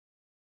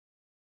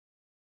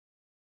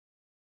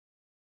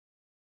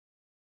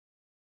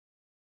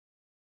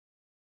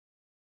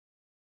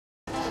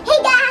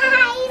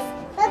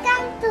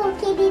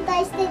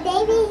guys,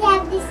 today we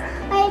have this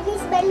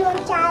ORBEEZ balloon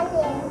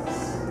challenge.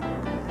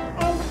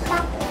 And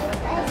pop it.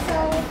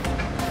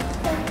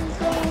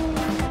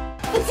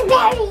 It's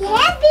very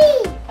heavy.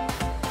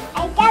 I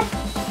can't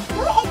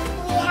do it.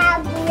 We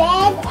have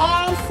red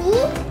and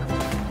see.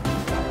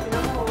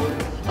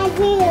 And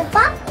we will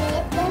pop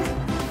it.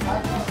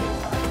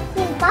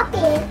 We'll pop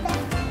it.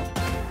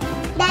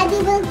 Daddy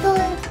will do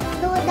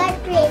the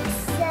tricks.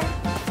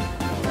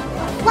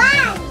 1,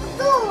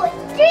 2,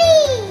 3.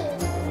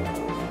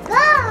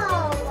 Go!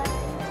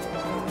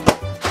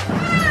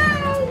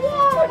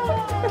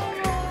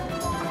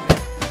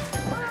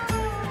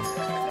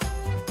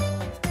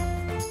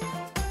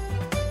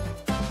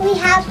 We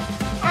have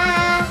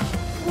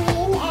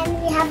green and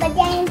we have a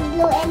giant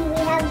blue and we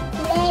have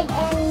red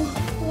and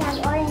we have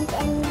orange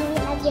and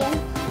green again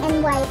and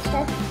white.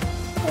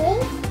 Okay?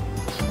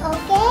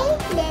 Okay,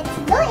 let's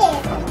do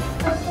it.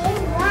 Okay,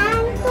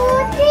 1,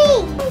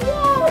 2, 3.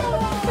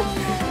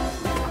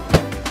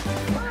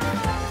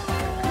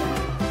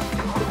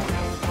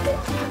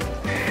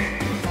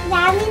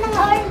 Dami ng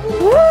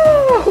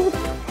ORBEEZ.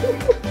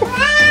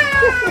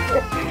 Wow!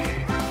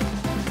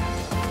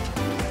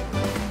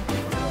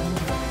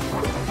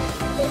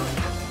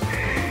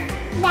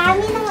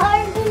 Dami ng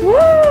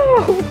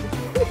ORBEEZ.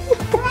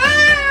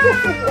 Wow!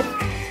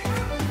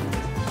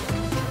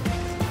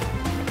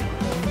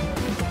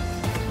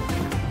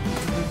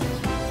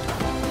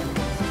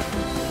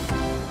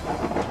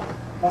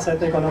 Kasi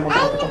ito ikaw na Ay,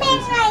 magpapatok.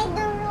 may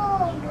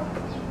durog.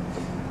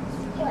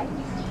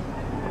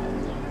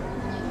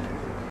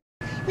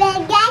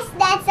 Well guys,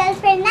 that's all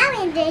for now.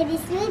 Enjoy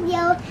this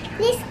video.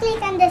 Please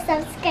click on the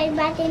subscribe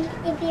button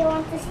if you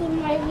want to see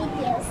more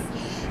videos.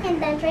 And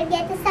don't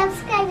forget to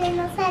subscribe and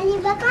also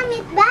leave a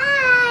comment.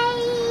 Bye!